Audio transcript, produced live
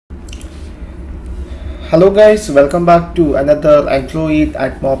Hello guys, welcome back to another Android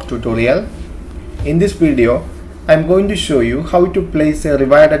Admob tutorial. In this video, I'm going to show you how to place a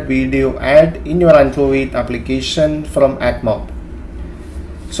rewarded video ad in your Android application from Admob.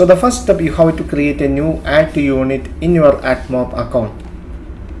 So the first step, you have to create a new ad unit in your Admob account.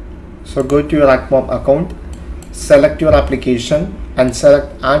 So go to your Admob account, select your application and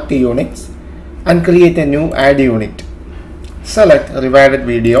select Add Units and create a new ad unit. Select rewarded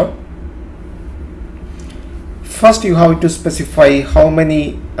video. First, you have to specify how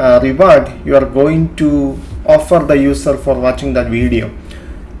many reward you are going to offer the user for watching that video.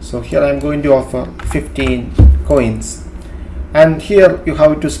 So here I am going to offer 15 coins, and here you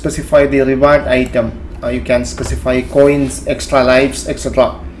have to specify the reward item. You can specify coins, extra lives,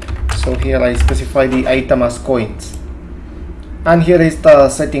 etc. So here I specify the item as coins, and here is the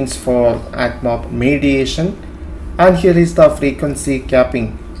settings for Admob mediation, and here is the frequency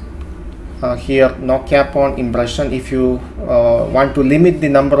capping. Here no cap on impression. If you want to limit the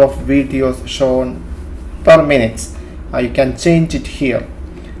number of videos shown per minute, you can change it here.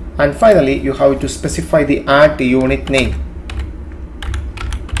 And finally, you have to specify the ad unit name.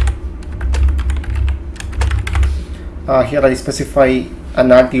 Here I specify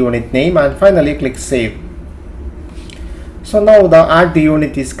an ad unit name and finally click save. So now the ad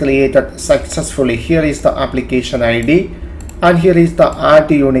unit is created successfully. Here is the application ID and here is the ad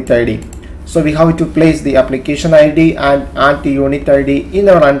unit ID. So we have to place the application ID and add the unit ID in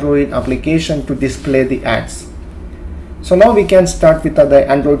our Android application to display the ads. So now we can start with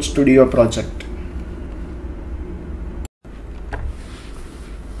the Android Studio project.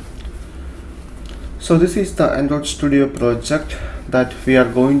 So this is the Android Studio project that we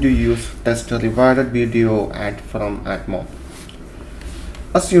are going to use test a rewarded video ad from Admob.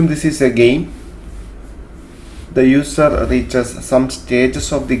 Assume this is a game. The user reaches some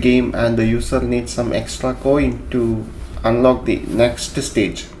stages of the game and the user needs some extra coin to unlock the next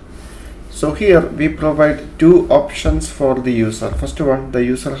stage. So here we provide two options for the user. First one, the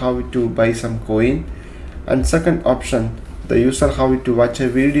user have to buy some coin, and second option, the user have to watch a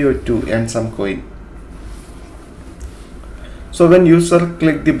video to earn some coin. So when user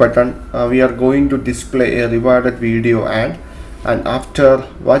click the button, we are going to display a rewarded video ad, and after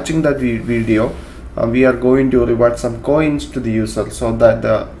watching that video, we are going to reward some coins to the user so that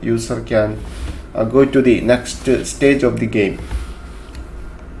the user can go to the next stage of the game.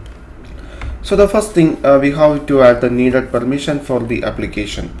 So the first thing, we have to add the needed permission for the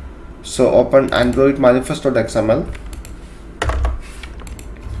application. So open Android manifest.xml.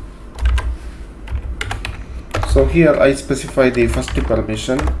 So here I specify the first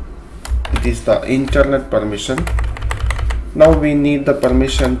permission. It is the internet permission. Now we need the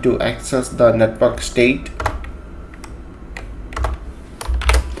permission to access the network state.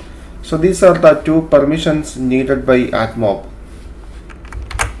 So these are the two permissions needed by Admob.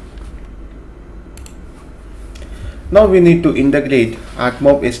 Now we need to integrate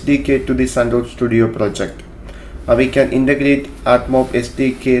Admob Sdk to this Android Studio project. We can integrate Admob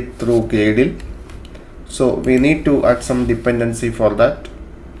Sdk through Gradle. So we need to add some dependency for that.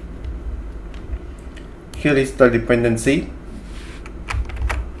 Here is the dependency.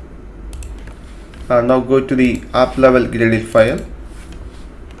 Now go to the app level Gradle file,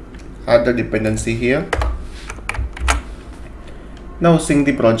 add the dependency here. Now sync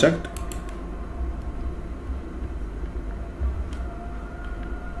the project.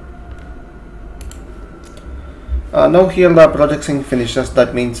 Now here the project sync finishes.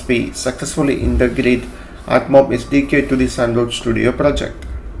 That means we successfully integrate Admob Sdk to this Android Studio project.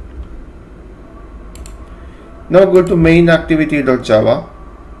 Now go to main activity.java.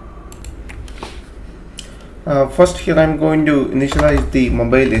 First here I am going to initialize the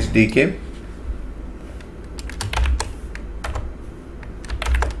mobile SDK.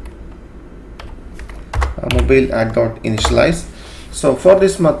 Mobile ad.initialize. So for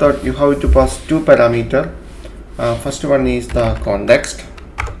this method you have to pass two parameters. First one is the context.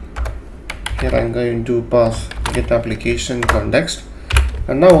 Here I am going to pass get application context,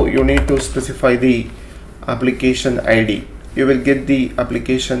 and now you need to specify the application ID. You will get the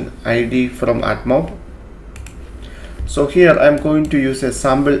application ID from Admob. So here I am going to use a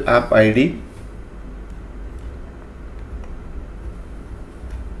sample app ID.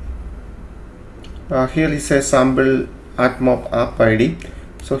 Here is a sample Admob app ID.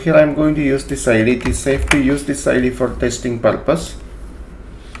 So here I am going to use this ID. It is safe to use this ID for testing purpose.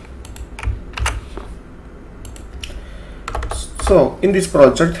 So in this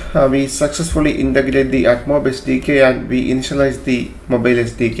project, we successfully integrate the Admob Sdk and we initialize the mobile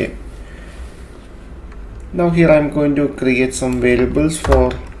SDK. Now here I am going to create some variables for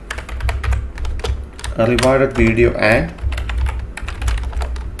a rewarded video ad,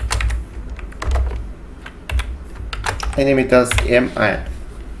 I name it as m_ad.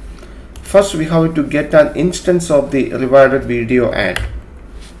 First we have to get an instance of the rewarded video ad.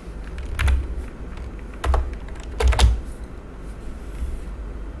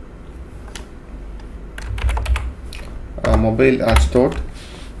 Mobile ads.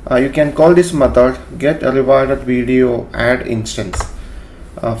 You can call this method get a rewarded video ad instance.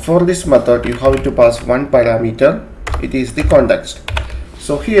 For this method you have to pass one parameter, it is the context.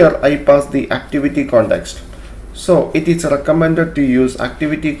 So here I pass the activity context. So it is recommended to use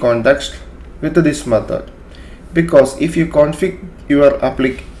activity context with this method, because if you config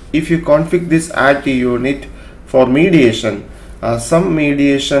this ad unit for mediation, some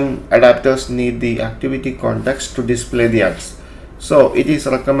mediation adapters need the activity context to display the ads. So it is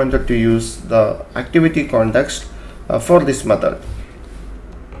recommended to use the activity context for this method.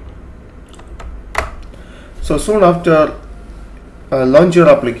 So soon after launch your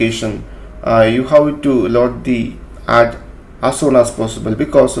application, you have to load the ad as soon as possible,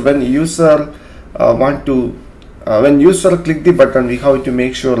 because when user click the button, we have to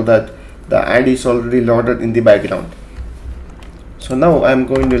make sure that the ad is already loaded in the background. So now I am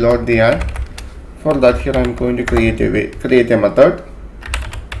going to load the ad. For that, here I am going to create a method.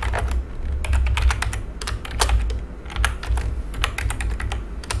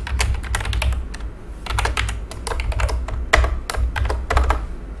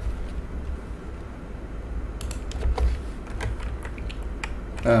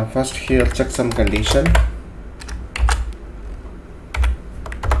 First here check some condition.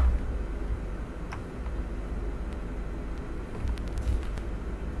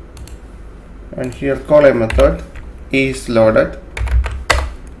 And here call a method is loaded.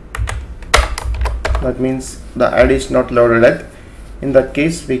 That means the ad is not loaded yet. In that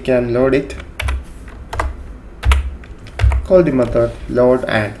case we can load it. Call the method load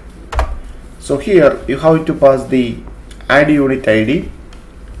ad. So here you have to pass the ad unit ID.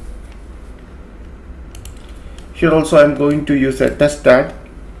 Here also I am going to use a test ad.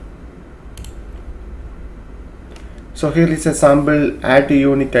 So here is a sample ad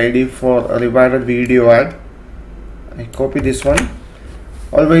unit ID for a rewarded video ad. I copy this one.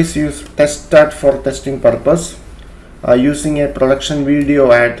 Always use test ad for testing purpose. Using a production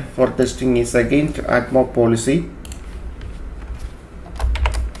video ad for testing is against Admob policy.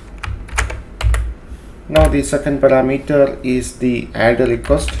 Now the second parameter is the ad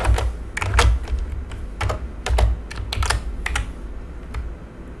request.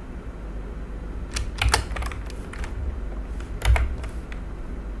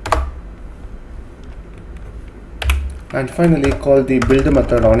 And finally call the build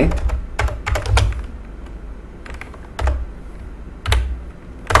method on it.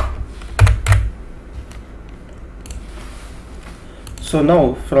 So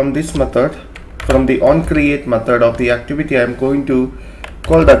now from this method, from the onCreate method of the activity, I am going to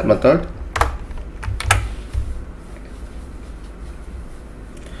call that method.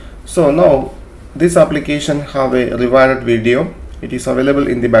 So now this application have a rewarded video. It is available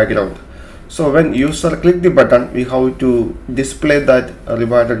in the background. So when user click the button, we have to display that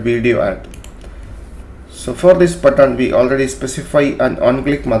rewarded video ad. So for this button we already specify an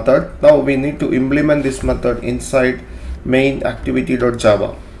onClick method. Now we need to implement this method inside main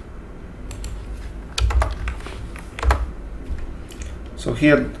activity.java. So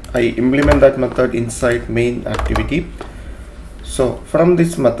here I implement that method inside main activity. So from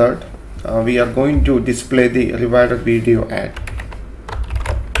this method we are going to display the rewarded video ad.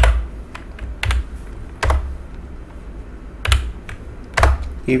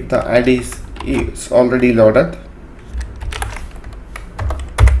 If the ad is already loaded,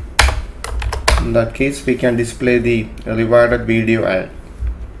 in that case we can display the rewarded video ad.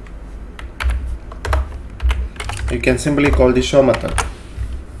 You can simply call the show method.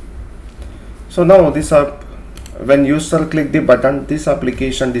 So now this when user click the button, this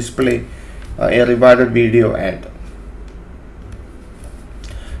application display a rewarded video ad.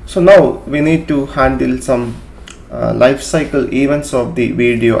 So now we need to handle some life cycle events of the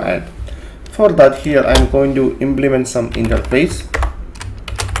video ad. For that, here I am going to implement some interface.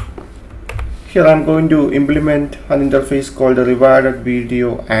 Here I am going to implement an interface called a rewarded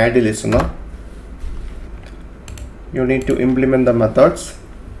video ad listener. You need to implement the methods.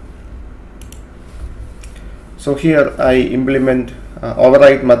 So here I implement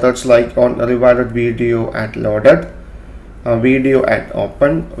override methods like on rewarded video at loaded, video at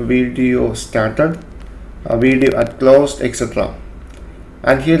open, video started, video at closed, etc.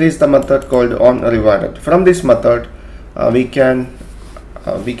 And here is the method called on rewarded. From this method we can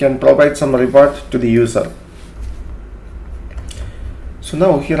we can provide some reward to the user. So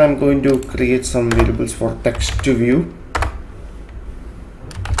now here I'm going to create some variables for text to view.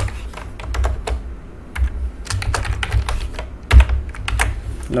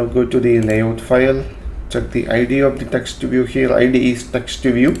 Now go to the layout file, check the ID of the text to view. Here ID is text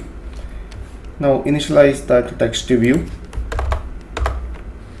to view. Now initialize that text to view.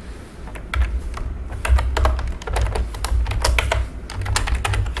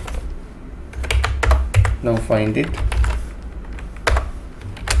 Now find it.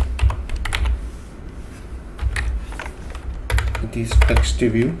 It is text to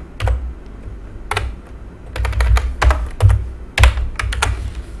view.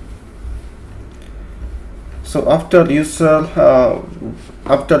 So after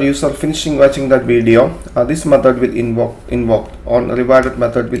user finishing watching that video, this method will invoke on rewarded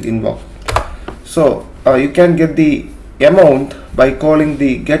method will invoke. So you can get the amount by calling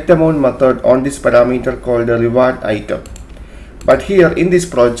the getAmount method on this parameter called the reward item. But here in this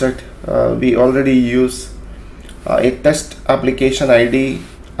project we already use a test application ID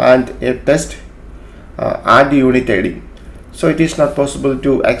and a test add unit ID. So it is not possible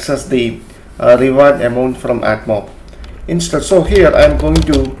to access the reward amount from Admob. Instead, so here I am going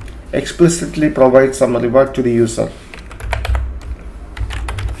to explicitly provide some reward to the user.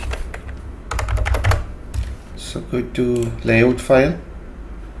 So go to layout file.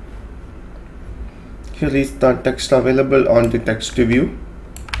 Here is the text available on the text to view.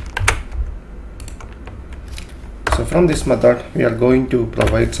 So from this method we are going to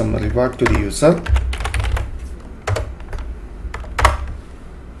provide some reward to the user.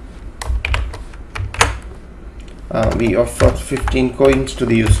 We offer 15 coins to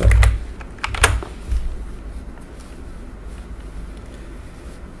the user.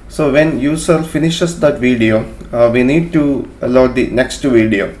 So when user finishes that video, we need to load the next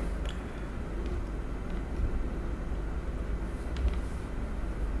video.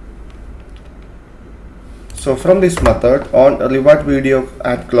 So from this method on reward video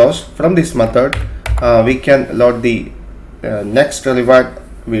at close, from this method we can load the next reward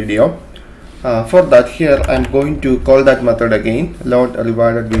video. For that, here I am going to call that method again, load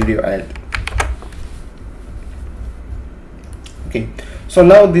rewarded video add. Okay, so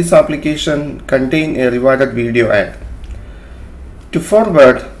now this application contain a rewarded video add. To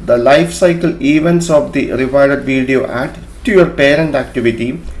forward the life cycle events of the rewarded video add to your parent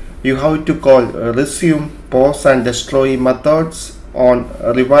activity, you have to call resume, pause and destroy methods on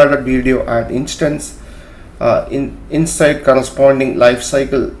rewarded video add instance inside corresponding life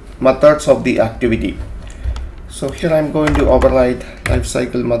cycle methods of the activity. So here I am going to override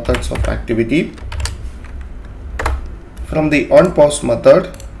lifecycle methods of activity. From the onPause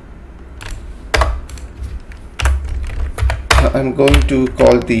method, I am going to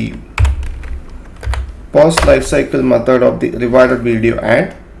call the pause lifecycle method of the rewarded video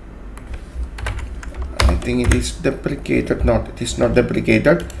add. I think it is deprecated. Not, it is not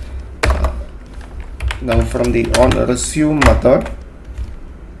deprecated. Now from the onResume method,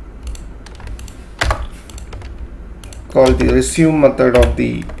 call the resume method of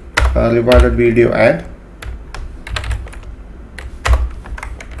the rewarded video add.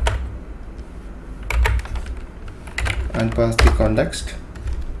 And pass the context.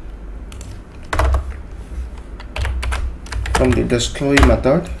 From the destroy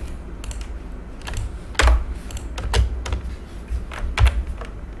method,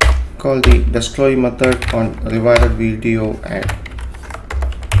 call the destroy method on rewarded video add.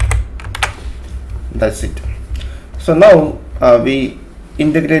 That's it. So now we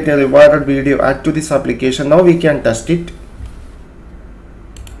integrate a rewarded video add to this application. Now we can test it.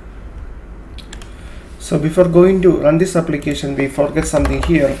 So before going to run this application, we forget something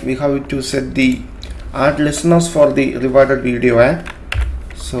here. We have to set the add listeners for the rewarded video add.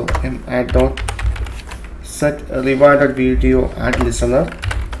 So add dot set rewarded video add listener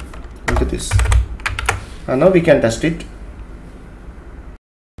into this. And now we can test it.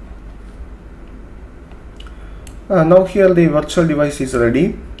 Now here the virtual device is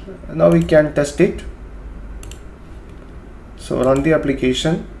ready. Now we can test it. So run the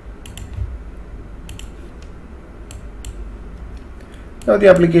application. Now the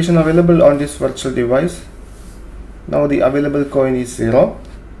application available on this virtual device. Now the available coin is 0.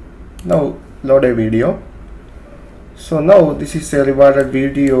 Now load a video. So now this is a rewarded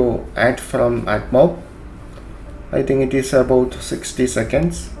video add from Admob. I think it is about 60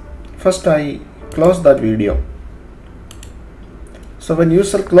 seconds. First I close that video. So when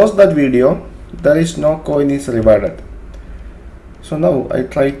user close that video, there is no coin is rewarded. So now I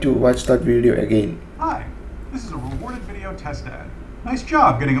try to watch that video again. Hi, this is a rewarded video test ad. Nice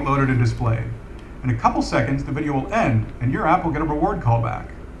job getting it loaded and displayed. In a couple seconds, the video will end and your app will get a reward callback.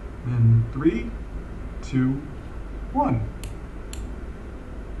 In 3, 2, 1.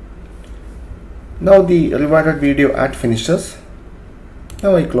 Now the rewarded video ad finishes.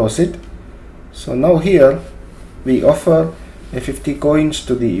 Now I close it. So now here we offer a 50 coins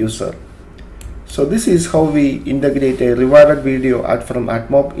to the user. So this is how we integrate a rewarded video ad from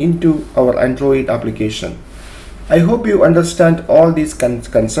Admob into our Android application. I hope you understand all these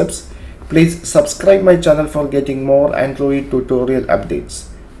concepts. Please subscribe my channel for getting more Android tutorial updates.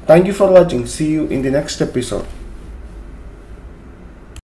 Thank you for watching. See you in the next episode.